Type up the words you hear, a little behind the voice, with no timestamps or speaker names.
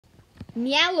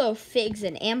Meow figs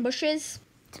and ambushes.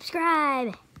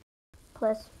 Subscribe.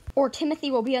 Plus. Or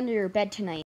Timothy will be under your bed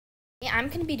tonight. Yeah, I'm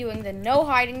going to be doing the no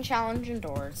hiding challenge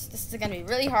indoors. This is going to be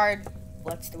really hard.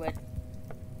 Let's do it.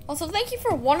 Also, thank you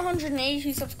for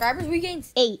 182 subscribers. We gained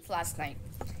 8 last night.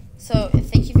 So,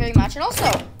 thank you very much. And also,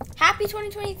 happy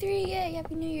 2023. Yay,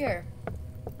 happy new year.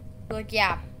 Like,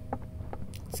 yeah.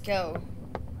 Let's go.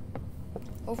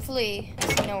 Hopefully, I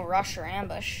see no rush or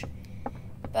ambush.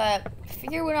 But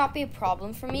figure would not be a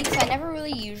problem for me because I never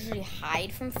really usually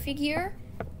hide from figure.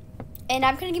 And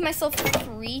I'm going to give myself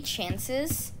 3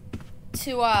 chances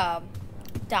to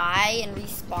die and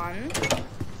respawn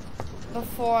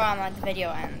before the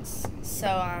video ends.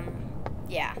 So,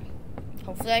 yeah.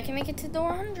 Hopefully I can make it to door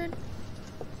 100.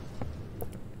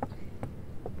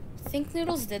 Think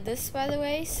Noodles did this, by the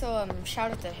way, so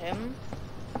shout out to him.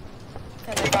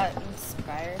 Because I got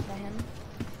inspired by him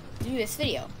to do this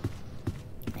video.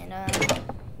 And,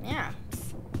 yeah.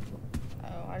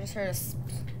 Oh, I just heard a...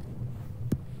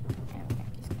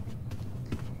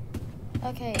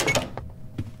 Okay.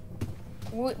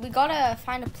 We gotta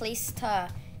find a place to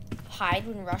hide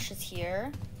when Rush is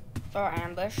here. Or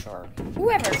ambush, or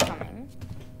whoever's coming.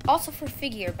 Also for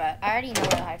figure, but I already know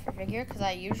where to hide for figure, because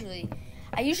I usually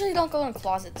don't go in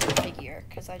closets for figure,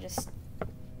 because I just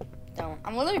don't.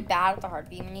 I'm literally bad at the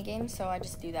heartbeat minigame, so I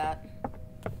just do that.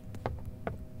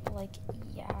 Like,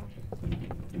 yeah.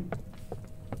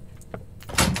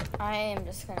 I am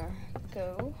just gonna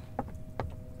go.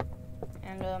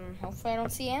 And, hopefully I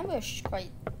don't see ambush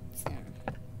quite soon.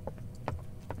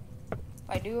 If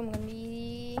I do, I'm gonna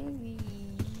be...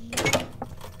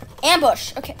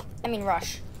 Ambush! Okay, I mean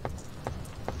rush.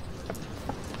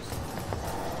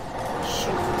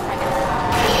 Shoot, I did.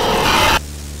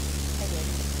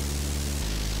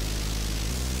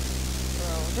 Bro,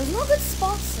 there's no good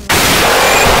spots in this.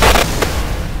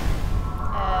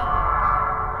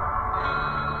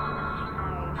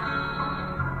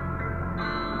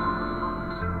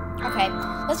 Okay,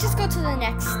 let's just go to the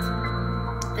next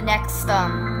attempt.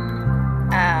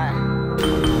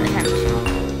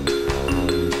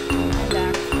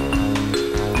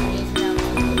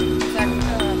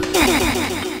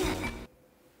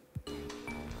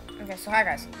 Okay, so hi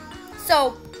guys.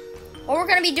 So, what we're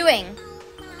gonna be doing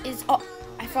is, oh,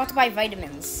 I forgot to buy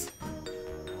vitamins.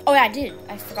 Oh yeah, I did.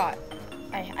 I forgot.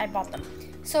 I bought them.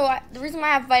 So the reason why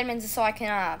I have vitamins is so I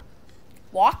can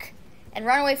walk and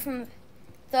run away from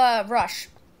the rush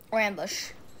or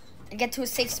ambush and get to a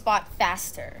safe spot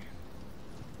faster.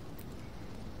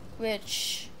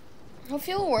 Which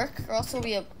hopefully will work, or else it'll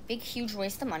be a big, huge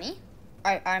waste of money.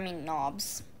 I mean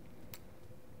knobs.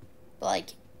 But like,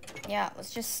 yeah,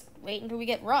 let's just wait until we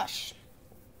get rush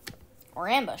or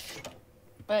ambush.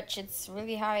 But it's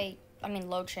really high,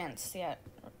 low chance to get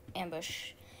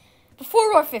ambush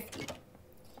before War 50.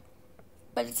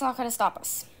 But it's not gonna stop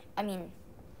us.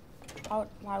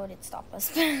 Why would it stop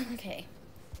us? Okay.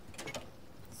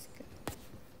 Let's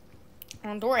go.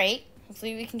 On door 8,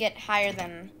 hopefully we can get higher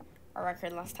than our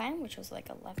record last time, which was like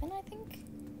 11, I think.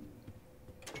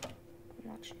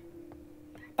 I'm not sure.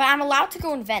 But I'm allowed to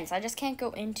go in vents. I just can't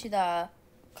go into the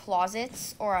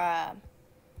closets or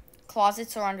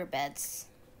under beds.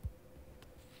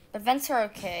 The vents are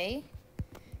okay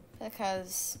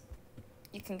because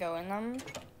you can go in them.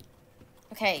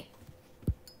 Okay.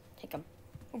 Take them.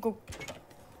 Oh, go.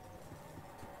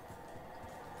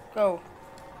 Go.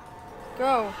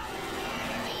 Go.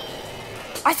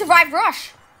 I survived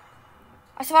rush.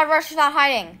 I survived rush without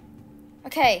hiding.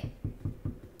 Okay.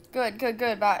 Good.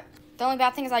 But the only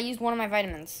bad thing is I used one of my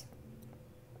vitamins.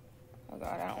 Oh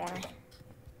god, I don't want to.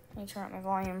 Let me turn up my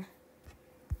volume.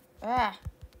 Ah.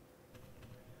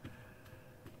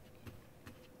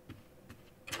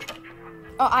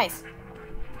 Oh, eyes.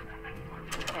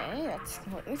 Okay, that's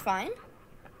completely fine.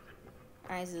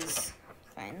 Eyes is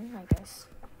fine, I guess.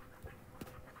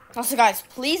 Also, guys,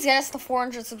 please get us to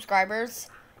 400 subscribers.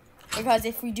 Because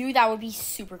if we do, that would be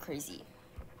super crazy.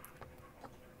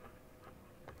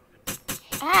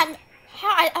 And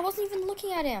how? I wasn't even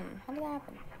looking at him. How did that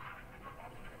happen?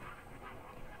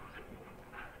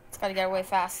 It's gotta get away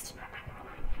fast.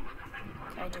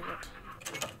 Okay, I did it.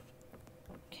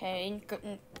 Okay,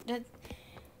 good.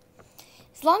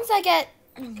 As long as I get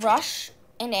rush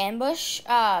and ambush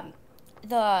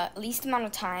the least amount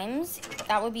of times,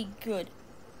 that would be good.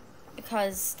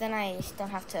 Because then I don't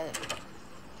have to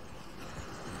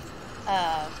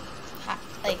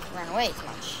run away too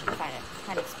much to find a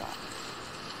hiding spot.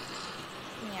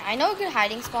 Yeah, I know a good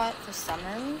hiding spot for some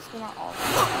rooms, but not all of them.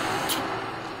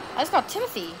 I just got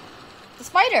Timothy, the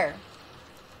spider.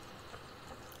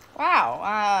 Wow,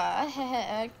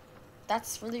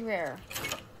 that's really rare.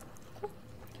 Cool.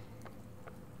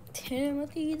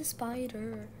 Timothy the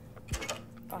spider.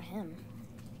 Got him.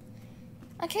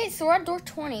 Okay, so we're at door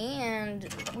 20,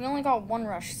 and we only got one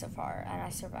rush so far, and I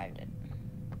survived it.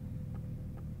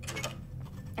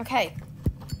 Okay,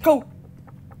 go!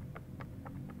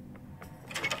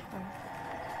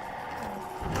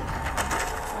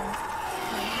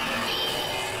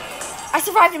 I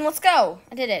survived him, let's go!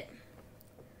 I did it.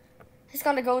 I just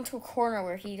gotta go into a corner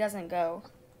where he doesn't go.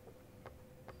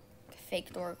 A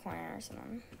fake door corner or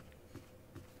something.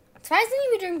 Surprisingly,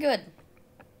 we're doing good.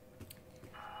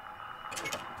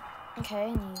 Okay, I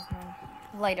need my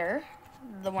lighter.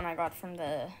 The one I got from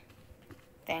the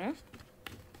thing.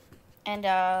 And,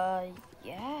 yeah.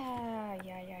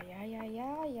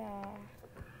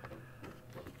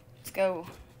 Let's go.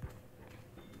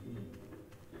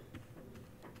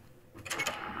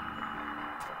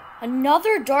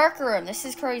 Another dark room. This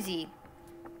is crazy.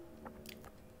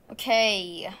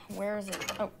 Okay, where is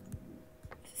it? Oh.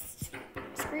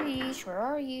 Screech, where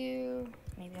are you?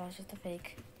 Maybe that was just a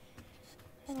fake.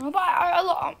 I don't know, but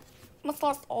I almost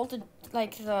lost all the,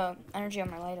 the energy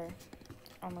on my lighter.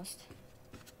 Almost.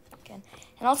 Again.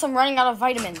 And also I'm running out of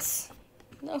vitamins.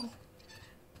 No.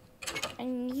 I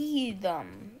need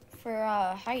them for,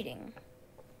 hiding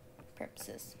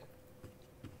purposes.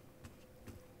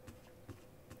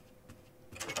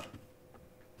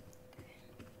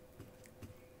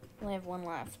 I only have one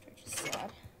left, which is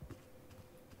sad.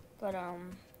 But,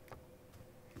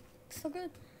 still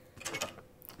good.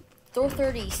 Door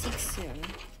 30, seek soon.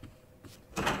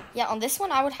 Yeah, on this one,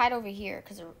 I would hide over here,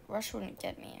 because a rush wouldn't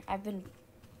get me. I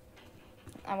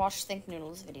watched Think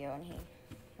Noodle's video, and he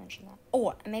mentioned that.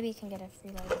 Oh, maybe you can get a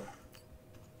free lighter.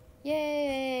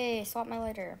 Yay! Swap my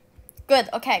lighter. Good,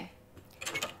 okay.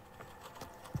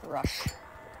 Rush.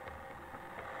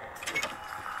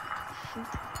 Shoot.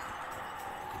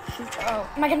 Shoot. Oh,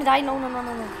 am I gonna die? No.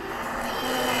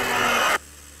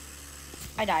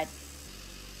 I died.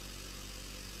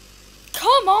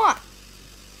 Come on!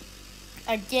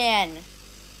 Again.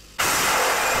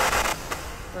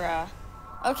 Bruh.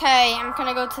 Okay, I'm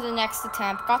gonna go to the next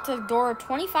attempt. Got to door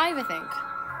 25, I think.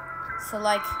 So,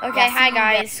 okay, yeah, hi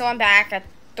guys. So I'm back at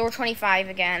door 25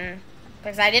 again.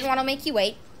 Because I didn't want to make you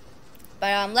wait.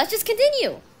 But, let's just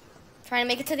continue. Trying to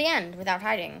make it to the end without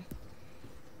hiding.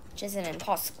 Which is an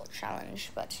impossible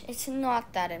challenge. But it's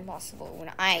not that impossible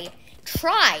when I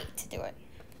try to do it.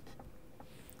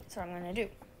 That's what I'm gonna do.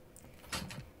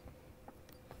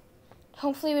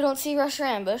 Hopefully we don't see rush or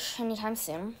ambush anytime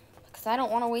soon, because I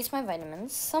don't want to waste my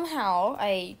vitamins. Somehow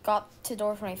I got to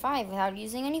door 25 without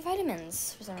using any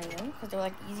vitamins for some reason, because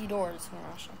they're easy doors when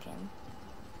rush I can.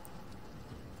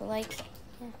 But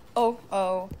yeah.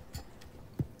 Oh.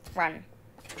 Run.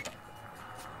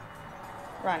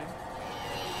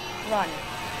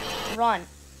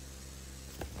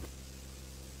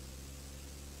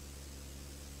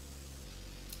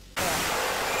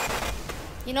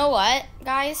 You know what,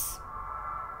 guys?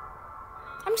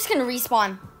 I'm just gonna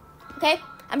respawn. Okay?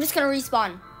 I'm just gonna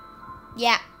respawn.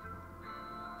 Yeah.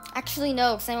 Actually,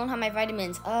 no, because I don't have my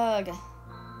vitamins. Ugh.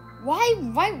 Why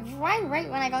right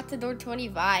when I got to door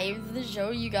 25 to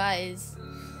show you guys?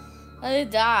 I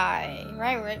die.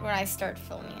 Right when I start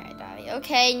filming, I die.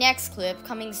 Okay, next clip,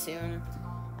 coming soon.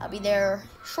 I'll be there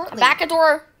shortly. I'm back at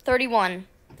door 31.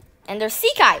 And there's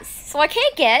Seek Eyes. So I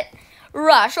can't get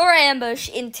rush or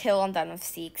ambush until I'm done with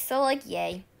Seek. So,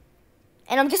 yay.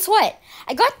 And guess what?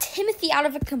 I got Timothy out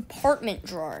of a compartment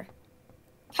drawer.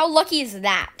 How lucky is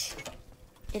that?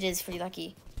 It is pretty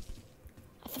lucky.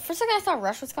 For a second, I thought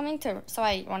Rush was coming, so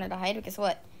I wanted to hide. But guess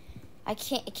what?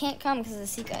 It can't come because of the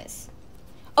Seek Guys.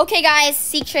 Okay, guys,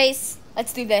 Seek Chase.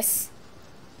 Let's do this.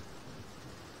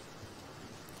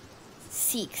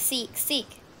 Seek.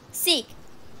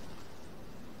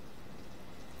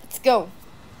 Let's go.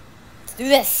 Let's do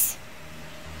this.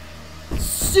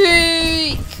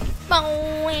 Seek.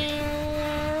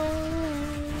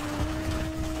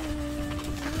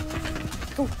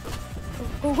 Go.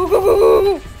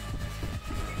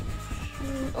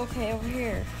 Okay, over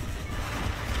here.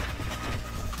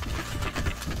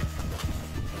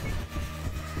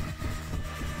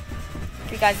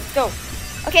 Okay, guys, let's go.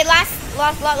 Okay,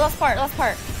 last part.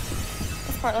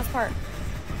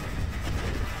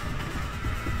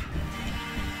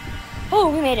 Oh,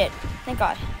 we made it. Thank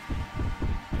God.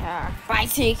 Bye,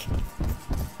 Seek.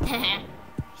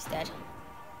 He's dead.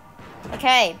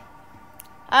 Okay.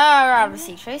 We're out of the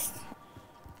Seek Trace.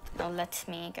 Now let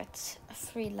me get a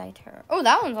free lighter. Oh,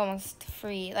 that one's almost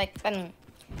free.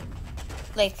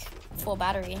 Full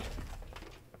battery.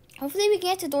 Hopefully we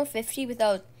can get to door 50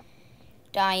 without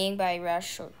dying by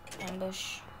rush or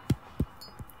ambush.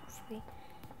 Hopefully.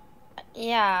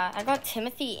 Yeah, I got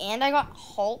Timothy and I got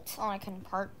Halt on a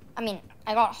part. I mean,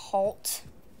 I got Halt.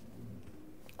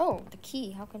 Oh, the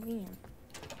key. How convenient.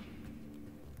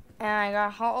 And I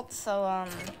got Halt, so,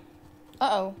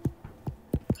 uh-oh.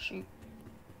 Shoot.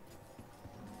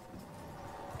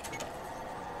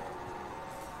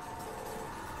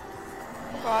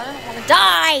 Oh God, I don't want to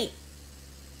die!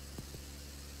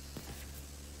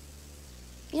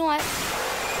 You know what?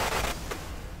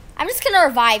 I'm just gonna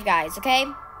revive, guys, okay?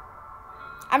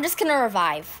 I'm just gonna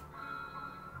revive.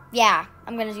 Yeah,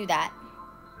 I'm gonna do that.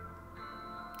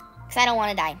 Because I don't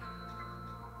want to die.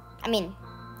 I mean,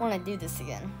 I want to do this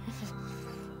again.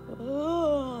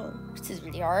 This is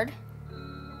really hard.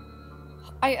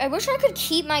 I wish I could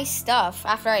keep my stuff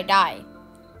after I die.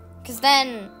 Because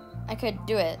then I could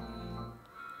do it.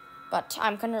 But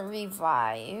I'm gonna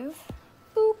revive.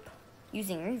 Boop.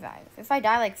 Using revive. If I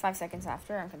die like 5 seconds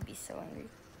after, I'm gonna be so angry.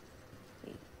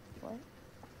 Wait, what?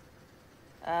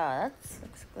 That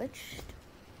looks glitched.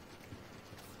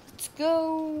 Let's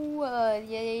go.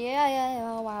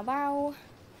 Yeah. Wow.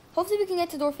 Hopefully we can get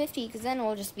to door 50, because then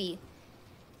we'll just be...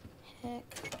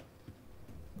 Heck.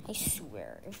 I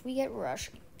swear, if we get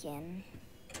rushed again...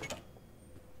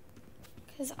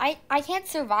 Because I can't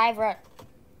survive rush.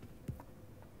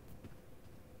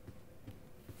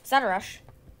 Is that a rush?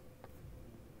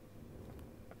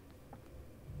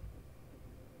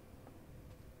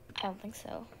 I don't think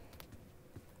so.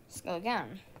 Let's go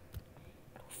again.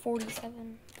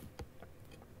 47.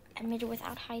 I made it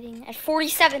without hiding. At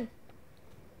 47.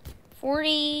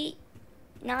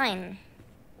 49.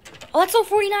 Oh, that's all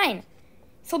 49.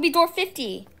 So it'll be door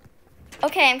 50.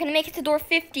 Okay, I'm gonna make it to door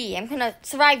 50. I'm gonna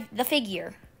survive the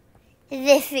figure.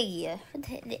 The figure.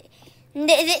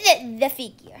 The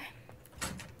figure.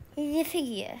 The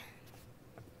figure.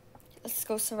 Let's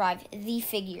go survive the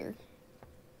figure.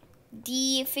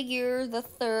 The figure, the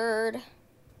third.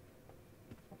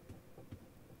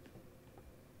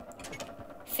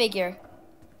 Figure.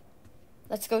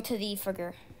 Let's go to the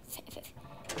figure.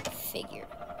 Figure.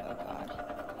 Oh God.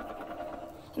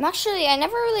 I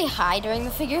never really hide during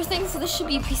the figure thing, so this should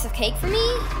be a piece of cake for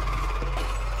me.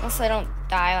 Also, I don't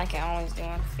die like I always do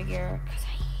on figure, because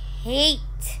I hate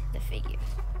the figure.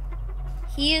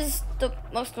 He is the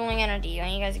most annoying entity.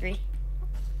 Don't you guys agree?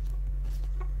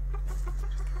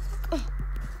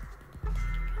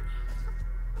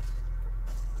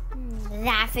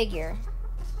 That figure.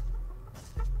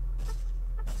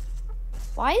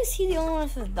 Why is he the only one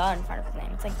with the in front of his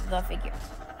name? It's like the figure.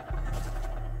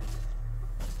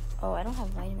 Oh, I don't have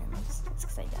vitamins. That's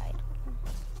because I died.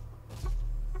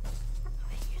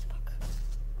 Okay, here's a book.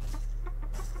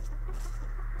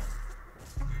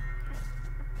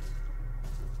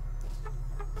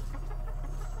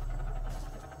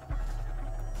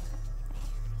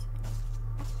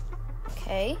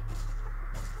 Okay.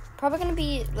 Probably gonna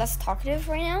be less talkative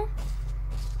right now,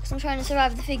 because I'm trying to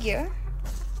survive the figure.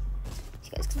 As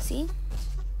you guys can see.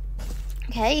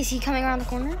 Okay, is he coming around the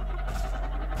corner?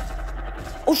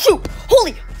 Oh shoot!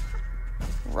 Holy!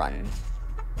 Run.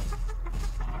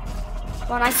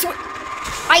 Run, I swear.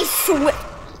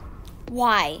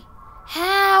 Why?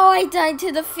 How I died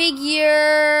to the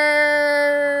figure?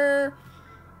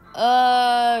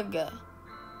 Ugh.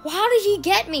 Well, how did he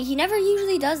get me? He never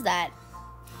usually does that.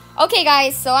 Okay,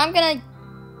 guys, so I'm gonna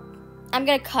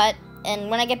cut, and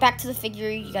when I get back to the figure,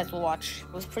 you guys will watch.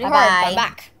 It was pretty hard, but I'm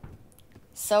back.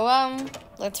 So,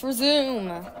 let's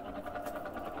resume.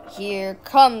 Here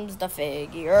comes the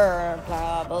figure,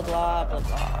 blah, blah, blah, blah,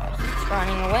 blah. He's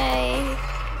running away.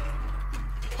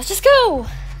 Let's just go.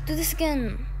 Do this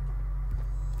again.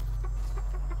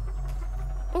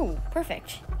 Ooh,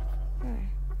 perfect.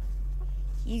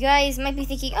 You guys might be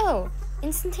thinking, oh,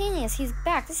 instantaneous, he's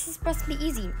back. This is supposed to be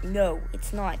easy. No,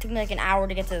 it's not. It took me like an hour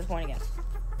to get to this point again.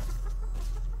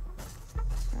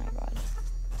 Oh my God.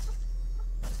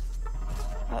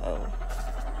 Uh-oh.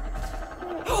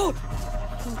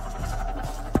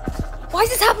 Why is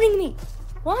this happening to me?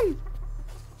 Run!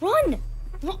 Run!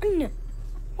 Run!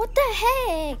 What the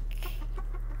heck?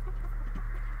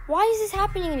 Why is this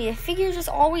happening to me? The figure's just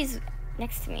always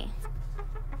next to me.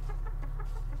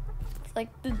 It's like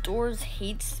the doors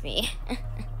hates me.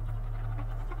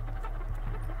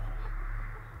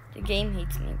 The game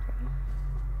hates me, bro.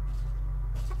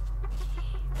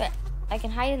 But I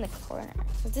can hide in the corner.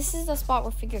 But this is the spot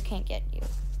where figure can't get you.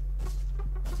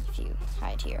 If you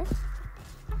hide here.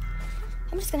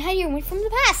 I'm just gonna hide here and wait for him to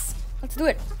pass. Let's do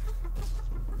it.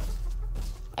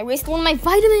 I wasted one of my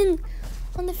vitamins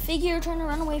on the figure trying to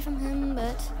run away from him,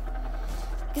 but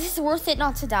this is worth it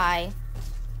not to die.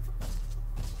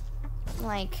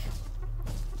 Like,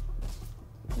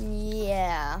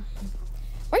 yeah.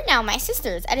 Right now, my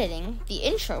sister is editing the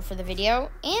intro for the video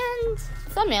and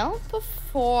the thumbnail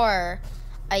before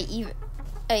I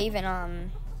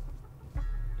even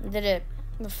did it,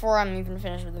 before I'm even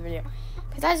finished with the video.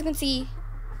 Because as you can see,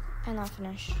 I'm not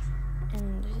finished.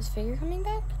 And is his figure coming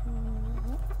back?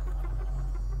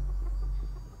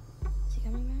 Is he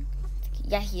coming back?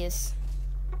 Yeah, he is.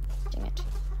 Dang it.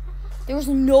 There was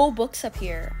no books up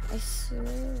here. I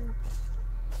swear.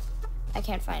 I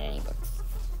can't find any books.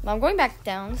 Well, I'm going back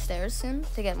downstairs soon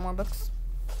to get more books.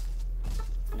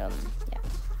 Yeah.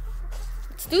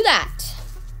 Let's do that.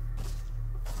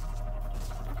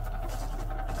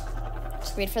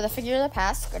 Just wait for the figure to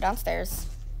pass, go downstairs.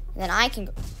 And then I can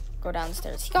go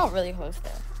downstairs. He got really close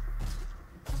there.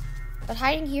 But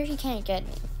hiding here, he can't get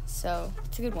me. So,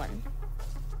 it's a good one.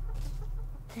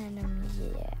 And,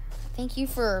 yeah. Thank you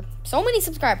for so many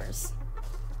subscribers.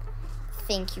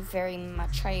 Thank you very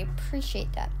much. I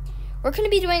appreciate that. We're going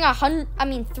to be doing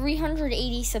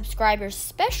 380 subscribers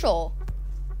special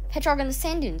Hedgehog in the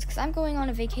Sand Dunes because I'm going on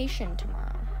a vacation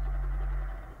tomorrow.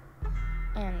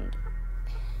 And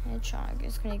Hedgehog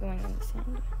is going to be going on the sand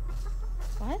dunes.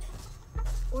 What?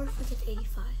 Or if we get to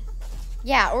 85.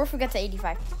 Yeah, or if we get to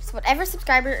 85. So whatever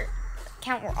subscriber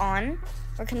count we're on,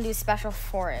 we're going to do special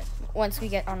for it once we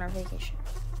get on our vacation.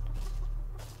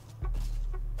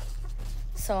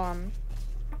 So,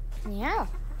 yeah.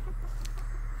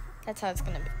 That's how it's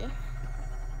gonna be.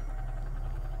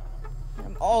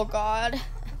 Oh god.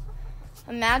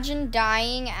 Imagine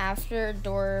dying after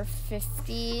door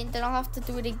 50. Then I'll have to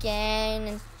do it again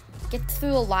and get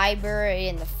through the library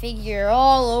and the figure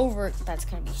all over. That's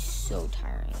gonna be so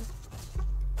tiring.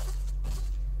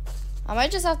 I might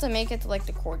just have to make it to like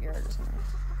the courtyard or something.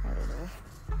 I don't know.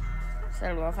 So I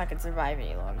don't know if I can survive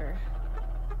any longer.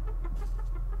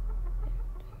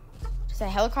 There's a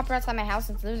helicopter outside my house.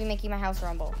 It's literally making my house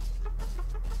rumble.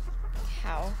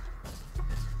 How?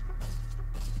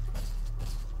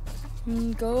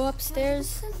 Go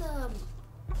upstairs. This is,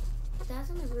 that's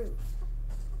on the roof.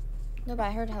 No, but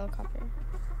I heard a helicopter.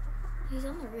 He's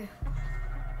on the roof.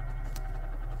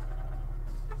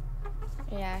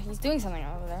 Yeah, he's doing something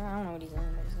over there. I don't know what he's doing.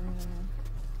 But he's doing something.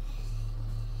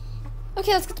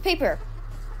 Okay, let's get the paper.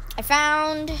 I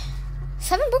found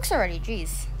 7 books already.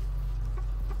 Jeez.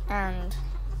 And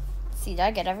let's see, did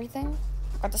I get everything?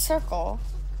 I got the circle.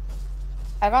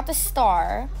 I got the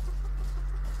star.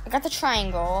 I got the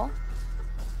triangle.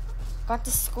 Got the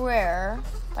square.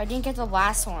 But I didn't get the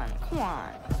last one. Come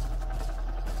on.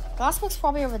 The last book's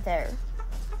probably over there.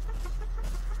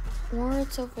 Or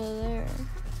it's over there.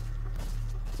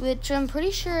 Which I'm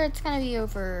pretty sure it's gonna be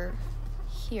over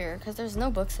here. Because there's no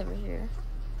books over here.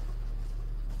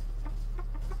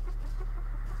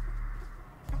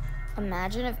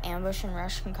 Imagine if Ambush and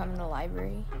Rush can come in the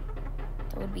library.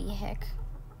 That would be heck.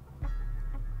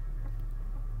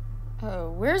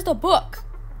 Oh, where's the book?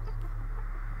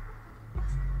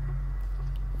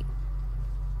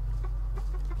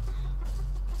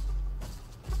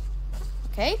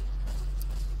 Okay.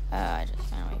 I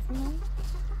just ran away from him.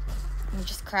 Let me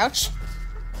just crouch.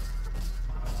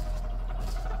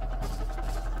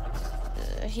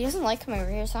 He doesn't like coming over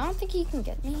here, so I don't think he can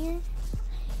get me here.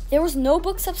 There was no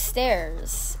books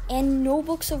upstairs and no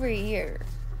books over here.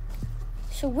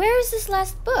 So where is this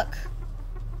last book?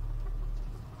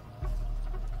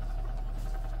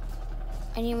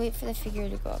 I need to wait for the figure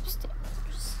to go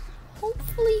upstairs.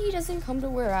 Hopefully he doesn't come to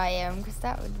where I am, because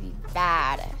that would be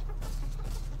bad.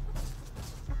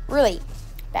 Really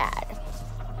bad.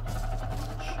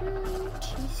 Shoot,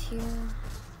 he's here.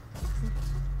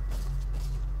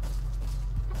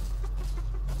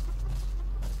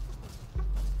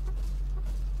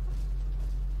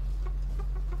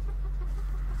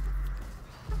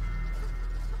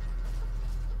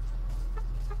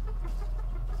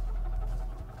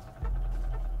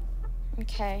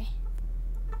 Okay.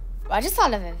 Well, I just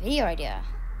thought of a video idea.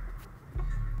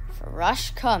 If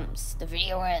Rush comes, the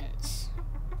video ends.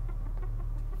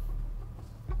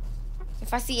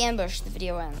 If I see Ambush, the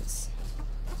video ends.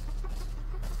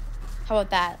 How about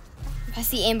that? If I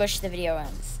see Ambush, the video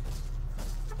ends.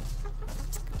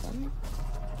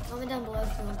 Comment down below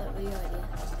if you want that video idea.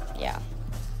 Yeah.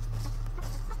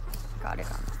 Got it.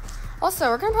 Also,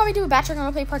 we're gonna probably do a Batrick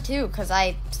Roleplay Part 2, because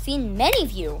I've seen many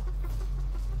of you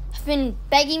have been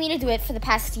begging me to do it for the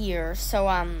past year. So,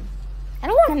 I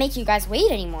don't want to make you guys wait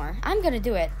anymore. I'm gonna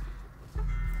do it.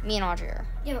 Me and Audrey are.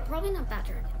 Yeah, but probably not Bat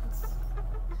Dragons.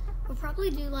 We'll probably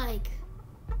do like...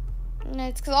 No,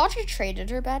 it's because Audrey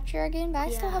traded her Bat Dragon, but I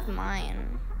still Yeah. have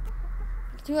mine.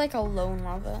 Do like a Lone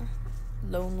Lava.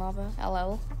 Lone Lava.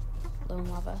 LL. Lone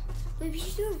Lava. Wait, we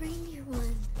should do a reindeer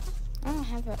one. I don't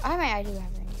have a... I do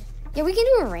have reindeer. Yeah, we can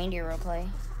do a reindeer roleplay.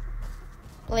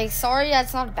 Like, sorry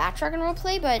that's not a backtrack and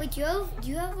roleplay, but... Wait, do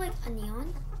you have like a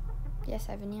neon? Yes,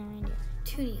 I have a neon reindeer.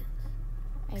 2 neons.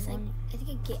 I have one. I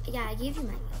think I gave you my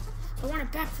neon. So I want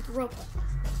it back for the roleplay.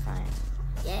 Fine.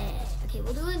 Yeah. Okay,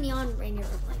 we'll do a neon reindeer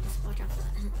roleplay. Just watch out for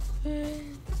that.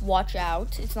 Watch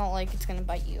out. It's not like it's gonna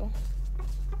bite you.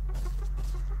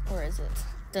 Or is it?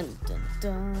 Dun dun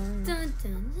dun. Dun,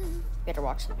 dun, dun. Better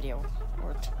watch the video.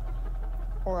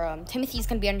 Or Timothy's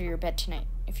gonna be under your bed tonight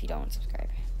if you don't subscribe.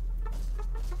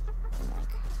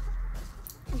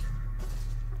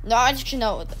 No, I just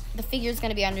know the figure's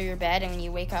gonna be under your bed, and when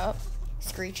you wake up,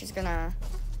 Screech is gonna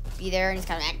be there, and he's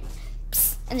gonna like,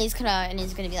 psst, and he's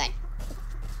gonna be like,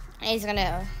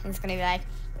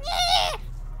 yeah!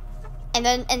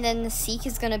 and then the Seek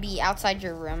is gonna be outside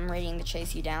your room, waiting to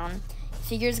chase you down.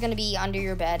 Figure's gonna be under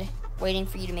your bed, waiting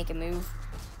for you to make a move.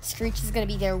 Screech is gonna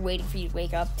be there, waiting for you to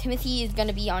wake up. Timothy is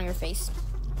gonna be on your face,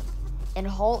 and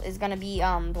Holt is gonna be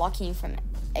blocking you from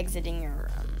exiting your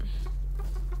room.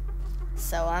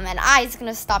 So, and I is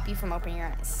gonna stop you from opening your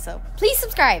eyes. So, please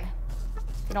subscribe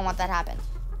if you don't want that to happen.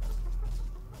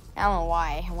 I don't know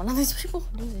why one of those people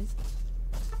do this.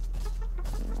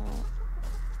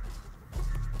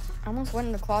 I almost went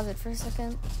in the closet for a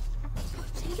second.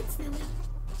 Did it get snowed out?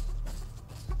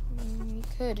 You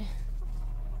could.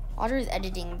 Otter is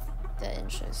editing the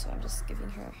intro, so I'm just giving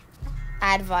her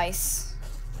advice.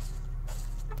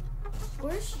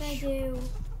 Or should I do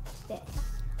this?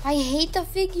 I hate the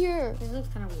figure. This looks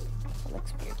kind of weird. It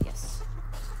looks weird, yes.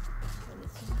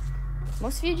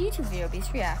 Most viewed YouTube video,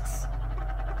 Beast Reacts.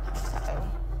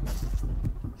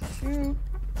 Uh-oh.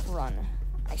 Run.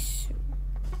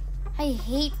 I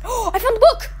hate... Oh, I found the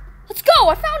book! Let's go!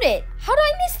 I found it! How did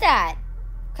I miss that?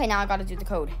 Okay, now I gotta do the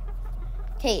code.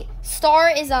 Okay, star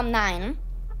is 9.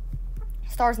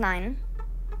 Star's 9.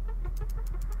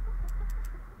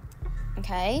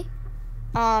 Okay.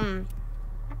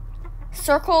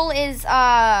 Circle is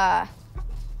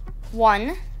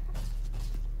 1.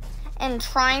 And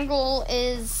triangle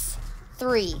is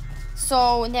 3.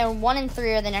 So then 1 and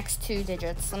 3 are the next 2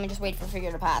 digits. Let me just wait for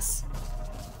figure to pass.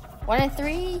 1 and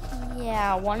 3?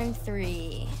 Yeah, 1 and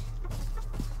 3.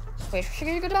 Just wait for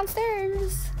figure to go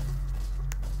downstairs,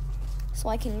 so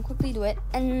I can quickly do it.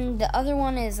 And the other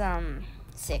one is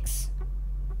 6.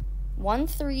 1,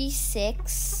 3,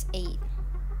 6, 8.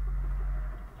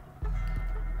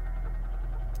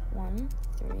 1,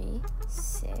 3,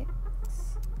 6,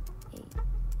 8.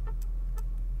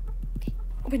 Okay,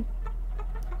 open.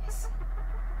 Yes.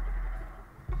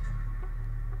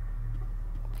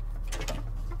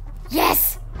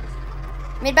 Yes!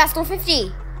 Made basket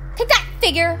 50. Take that,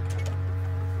 figure!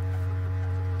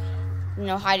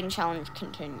 No hiding challenge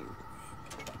continues.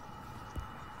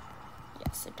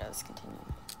 Yes, it does continue.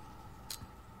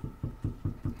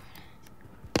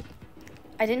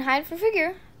 I didn't hide for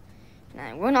figure. And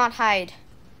I will not hide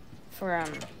for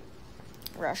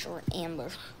rush or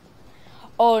ambush.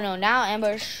 Oh no, now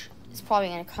ambush is probably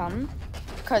gonna come,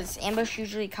 because ambush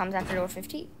usually comes after door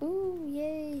 50. Ooh,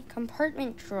 yay.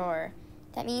 Compartment drawer.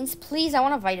 That means, please, I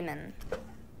want a vitamin.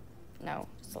 No,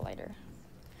 it's a lighter.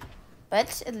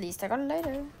 But at least I got a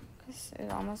lighter, because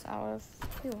it's almost out of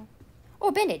fuel. Oh,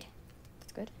 a Band-Aid.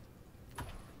 That's good.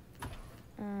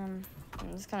 I'm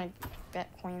just gonna get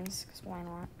coins, because why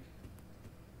not?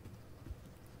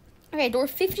 Okay, door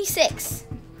 56.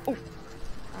 Oh,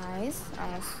 eyes.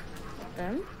 Almost hit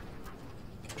them.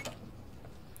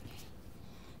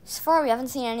 So far, we haven't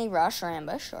seen any rush or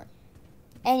ambush or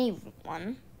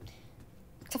anyone.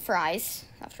 Except for eyes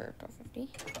after door 50.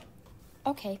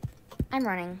 Okay, I'm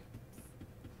running.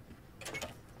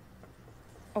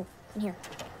 Oh, in here.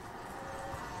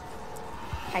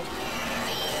 Hide.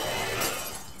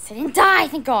 Yes, I didn't die,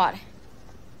 thank God.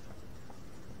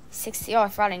 60. Oh, I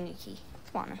forgot I need a key.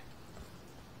 Come on.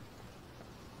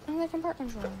 Another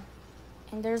compartment room.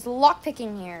 And there's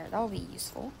lockpicking here. That will be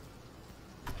useful.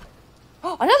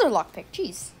 Oh, another lockpick.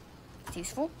 Jeez. It's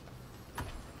useful.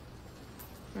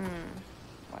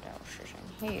 What else is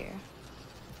in here?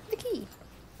 The key.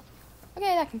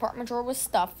 Okay, that compartment drawer was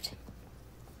stuffed.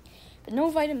 But no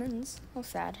vitamins. How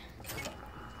sad.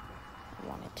 I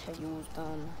wanted to use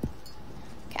them.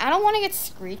 Okay, I don't want to get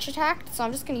Screech attacked, so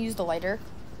I'm just going to use the lighter.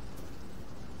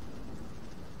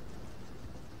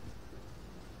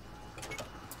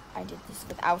 I did this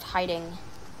without hiding.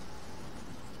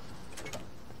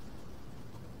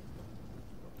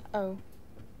 Oh.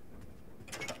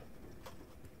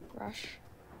 Rush.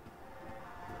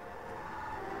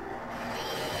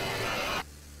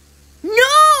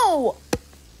 No!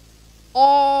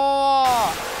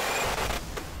 Oh!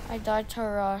 I died to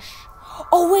Rush.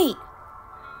 Oh, wait!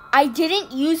 I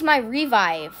didn't use my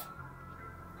revive.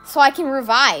 So I can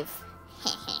revive.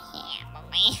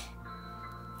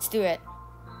 Let's do it.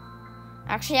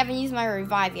 I actually haven't used my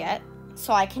revive yet.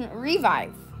 So I can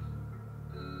revive.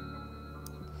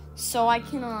 So I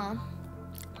can,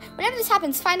 whenever this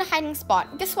happens, find a hiding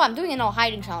spot. Guess what? I'm doing a no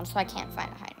hiding challenge, so I can't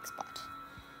find a hiding spot.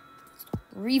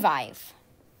 Revive.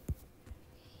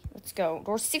 Let's go.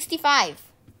 Door 65.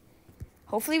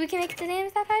 Hopefully we can make it to the end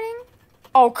without hiding.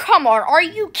 Oh, come on. Are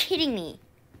you kidding me?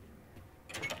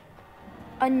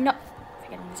 No. If I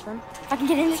get in this room. If I can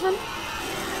get in this room.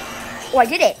 Oh, I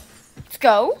did it. Let's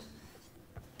go.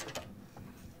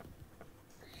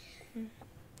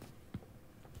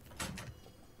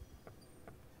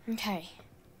 Okay.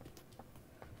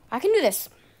 I can do this.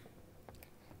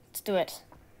 Let's do it.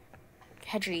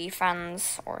 Hedgy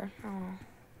friends or I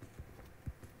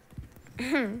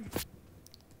don't know.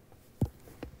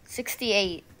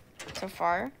 68 so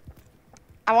far.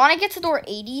 I want to get to door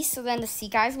 80 so then the sea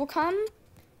guys will come.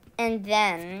 And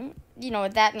then, you know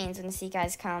what that means when the sea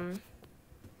guys come.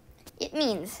 It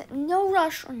means no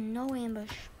rush or no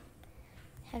ambush.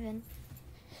 Heaven.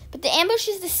 But the ambush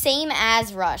is the same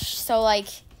as rush. So, like,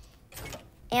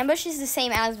 ambush is the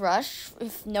same as rush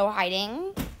with no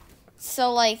hiding.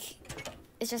 So, like,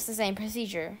 it's just the same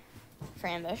procedure for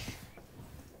ambush.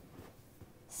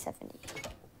 70.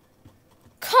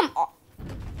 Come on.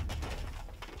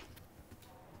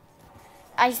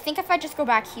 I think if I just go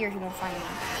back here, he won't find me.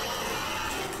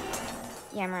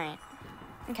 Yeah, I'm right.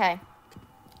 Okay.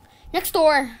 Next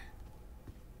door.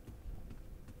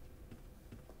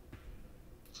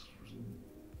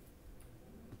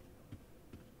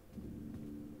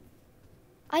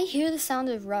 I hear the sound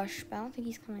of Rush, but I don't think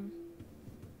he's coming.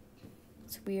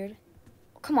 It's weird.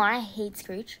 Oh, come on, I hate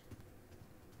Screech.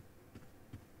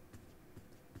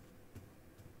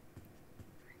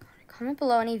 Comment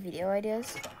below any video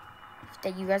ideas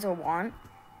that you guys will want.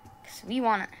 Because we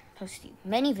want to post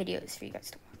many videos for you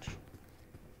guys to watch.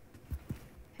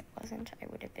 If it wasn't, I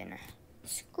would have been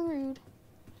screwed.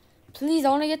 Please, I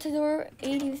want to get to door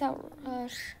 80 without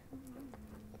rush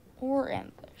or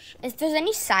ambush. If there's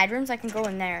any side rooms, I can go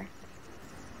in there.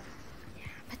 Yeah,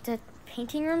 but the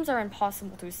painting rooms are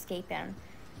impossible to escape in.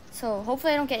 So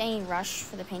hopefully I don't get any rush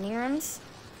for the painting rooms.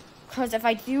 Because if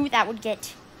I do, that would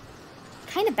get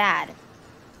kind of bad.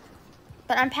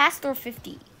 But I'm past door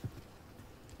 50.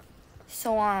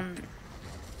 So,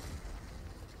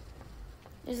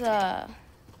 there's a...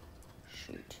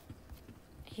 Shoot.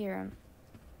 I hear him.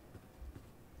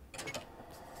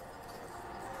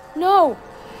 No!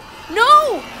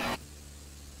 No!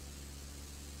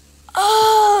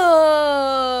 Oh!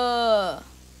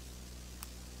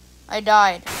 I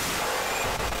died.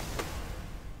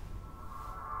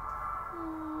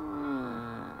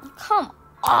 Come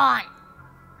on!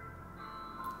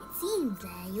 Seems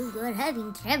like you're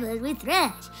having trouble with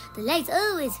Rush. The lights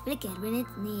always flicker when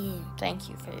it's near. Thank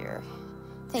you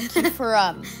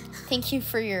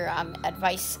for your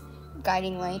advice,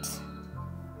 guiding light.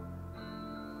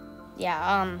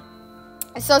 Yeah,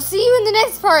 so see you in the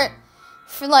next part.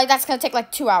 For like that's gonna take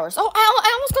like 2 hours. Oh,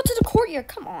 I almost got to the courtyard.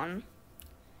 Come on.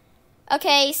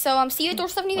 Okay, so see you at door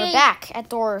 78. We're back at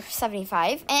door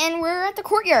 75, and we're at the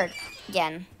courtyard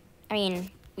again. I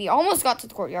mean, we almost got to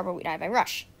the courtyard, but we died by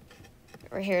Rush.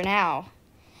 We're here now.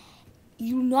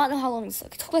 You do not know how long this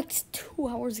took. It took like 2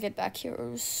 hours to get back here. It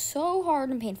was so hard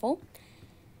and painful.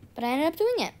 But I ended up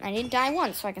doing it. I didn't die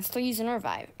once, so I can still use a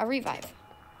revive. Do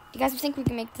you guys think we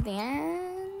can make it to the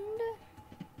end?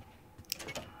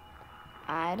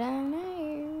 I don't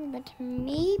know. But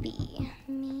maybe,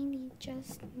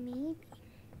 just maybe,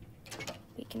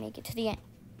 we can make it to the end.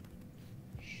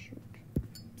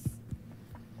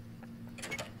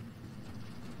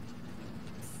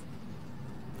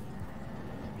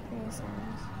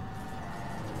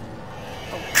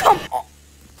 Oh, come on!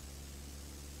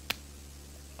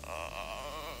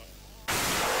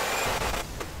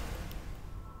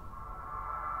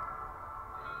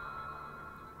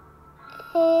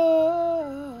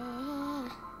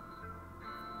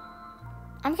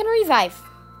 I'm gonna revive.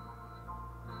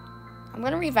 I'm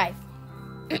gonna revive.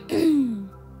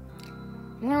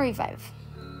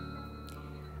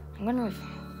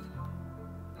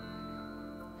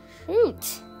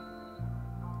 Shoot.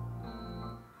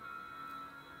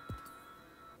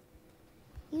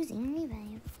 Using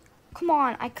revive. Come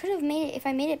on, I could have made it. If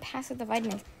I made it past the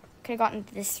vitamins, I could have gotten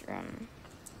to this room.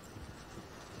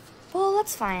 Well,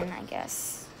 that's fine, I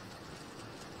guess.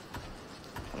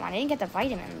 Come on, I didn't get the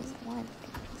vitamins. I wanted the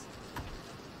vitamins.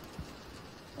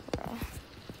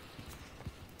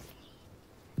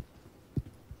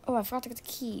 Oh, I forgot to get the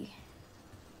key.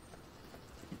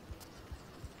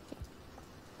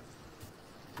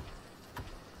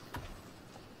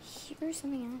 there's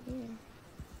something out here.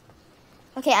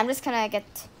 Okay, I'm just gonna get...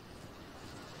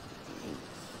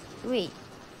 Wait.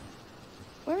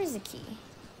 Where is the key?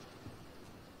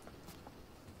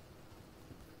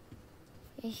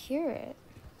 I hear it.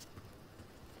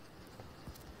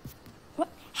 What?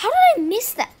 How did I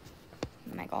miss that?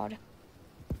 Oh my god.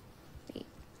 Wait.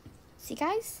 See,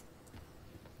 guys?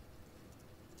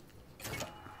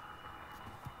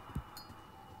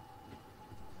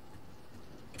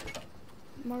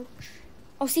 March.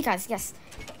 Oh, see, guys, yes.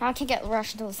 Now I can't get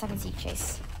rushed until the second seek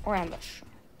chase. Or ambush.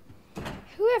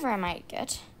 Whoever I might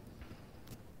get.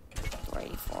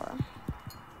 484. Oh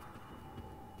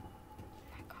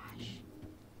my gosh.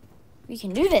 We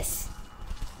can do this.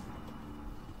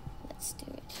 Let's do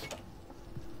it.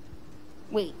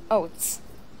 Wait. Oh, it's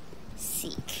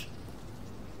seek.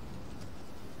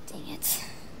 Dang it.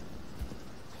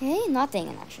 Hey, not dang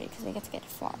it, actually, because we get to get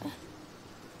far.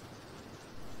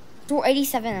 Door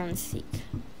 87 on seek.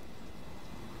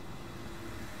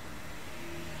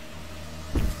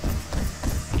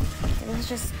 Okay, let's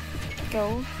just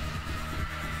go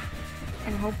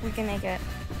and hope we can make it.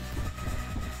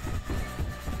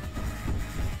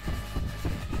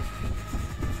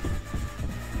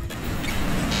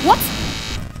 What?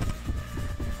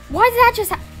 Why did that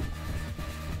just happen?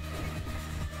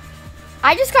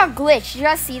 I just got glitched. Did you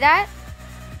guys see that?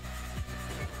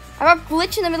 I got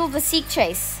glitched in the middle of the seek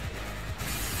chase.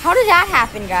 How did that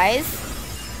happen, guys?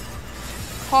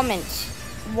 Comment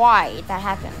why that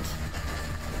happened.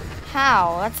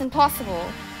 How? That's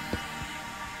impossible.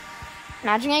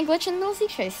 Imagine getting glitched in the middle of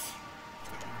seek chase.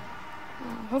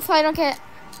 Hopefully I don't get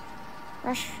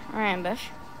rush or ambush.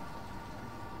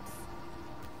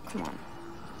 Come on.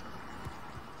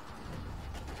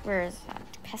 Where is that?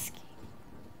 Pesky.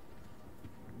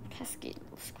 Pesky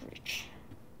little screech.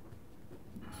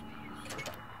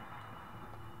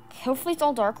 Hopefully it's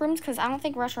all dark rooms, because I don't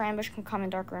think rush or ambush can come in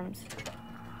dark rooms.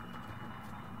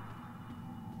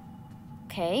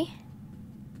 Okay.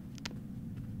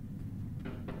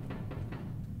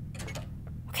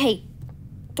 Okay.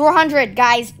 Door 100,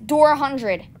 guys. Door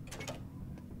 100.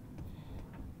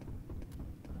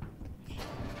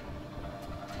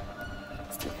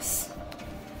 Let's do this.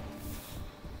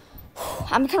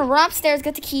 I'm gonna run upstairs,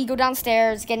 get the key, go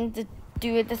downstairs, get into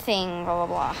do the thing, blah,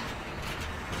 blah, blah.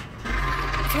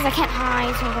 Because I can't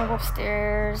hide, so I'm gonna go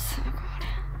upstairs. Oh my god.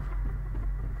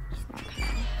 He's not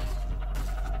coming.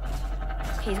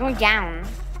 Okay, he's going down.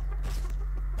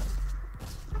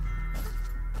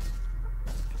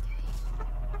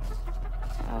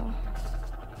 Oh.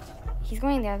 He's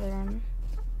going in the other room.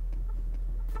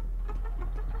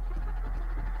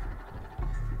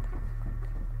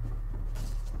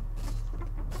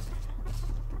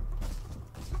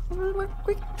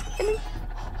 Quick.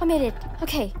 I made it.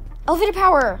 Okay. Elevator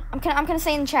power. I'm gonna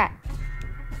say in the chat.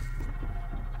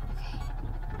 Okay.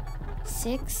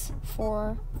 6,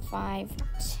 4, 5,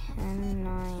 10,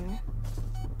 9.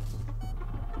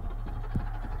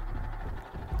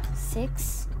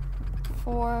 6,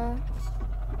 4,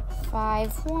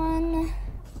 5, 1.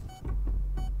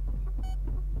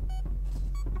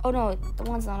 Oh no, the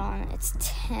one's not on. It's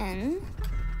 10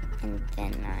 and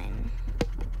then 9.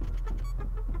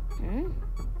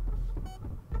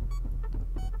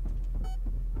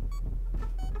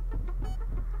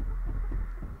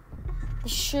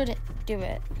 This should do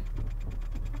it.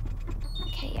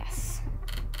 Okay, yes.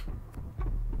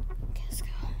 Okay, let's go.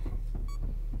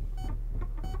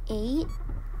 8,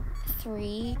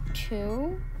 3,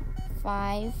 2,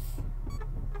 5,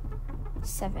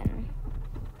 7.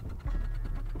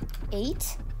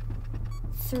 8,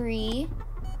 3,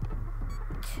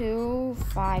 2,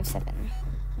 5, 7.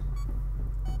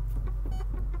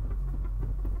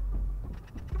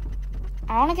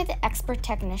 I want to get the expert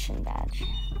technician badge.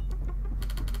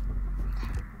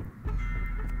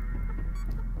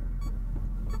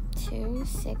 2,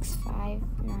 6, 5,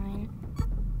 9,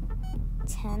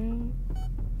 10,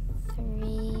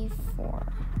 3,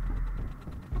 4.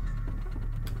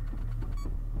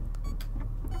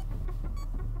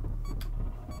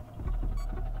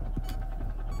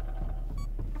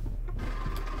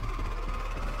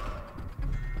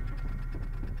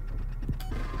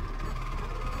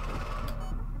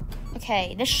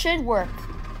 Okay, this should work.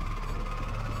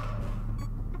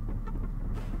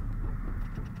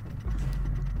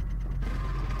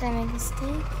 Did I make a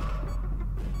mistake?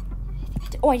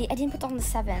 Oh, I didn't put on the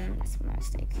 7. That's my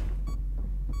mistake.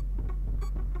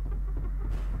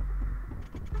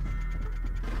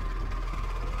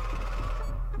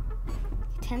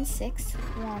 Ten, 6,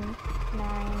 1,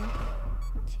 9,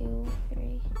 2,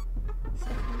 3,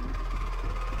 7.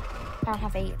 I don't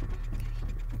have 8.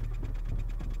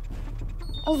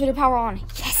 Elevator power on.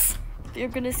 Yes! You're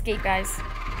gonna escape, guys.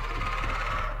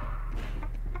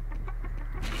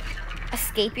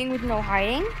 Escaping with no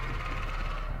hiding?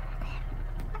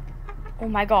 Oh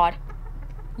my god.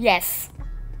 Yes.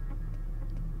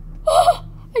 Oh,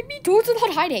 I beat doors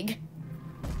without hiding.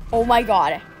 Oh my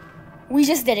god. We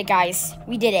just did it, guys.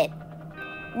 We did it.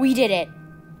 We did it.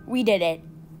 We did it.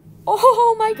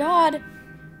 Oh my god.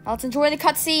 Now let's enjoy the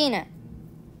cutscene.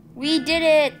 We did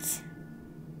it.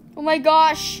 Oh my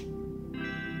gosh.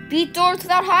 Beat doors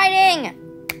without hiding.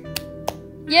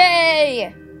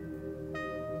 Yay.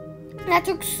 That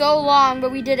took so long,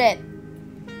 but we did it.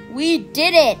 We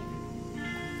did it.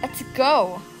 Let's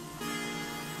go.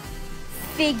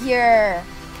 Figure.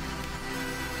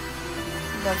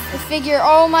 The figure.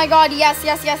 Oh my god. Yes,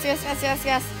 yes, yes, yes, yes, yes,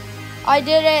 yes. I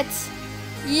did it.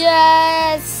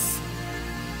 Yes.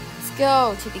 Let's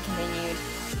go. To be continued.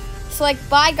 So, like,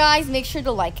 bye, guys. Make sure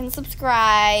to like and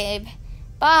subscribe.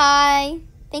 Bye.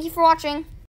 Thank you for watching.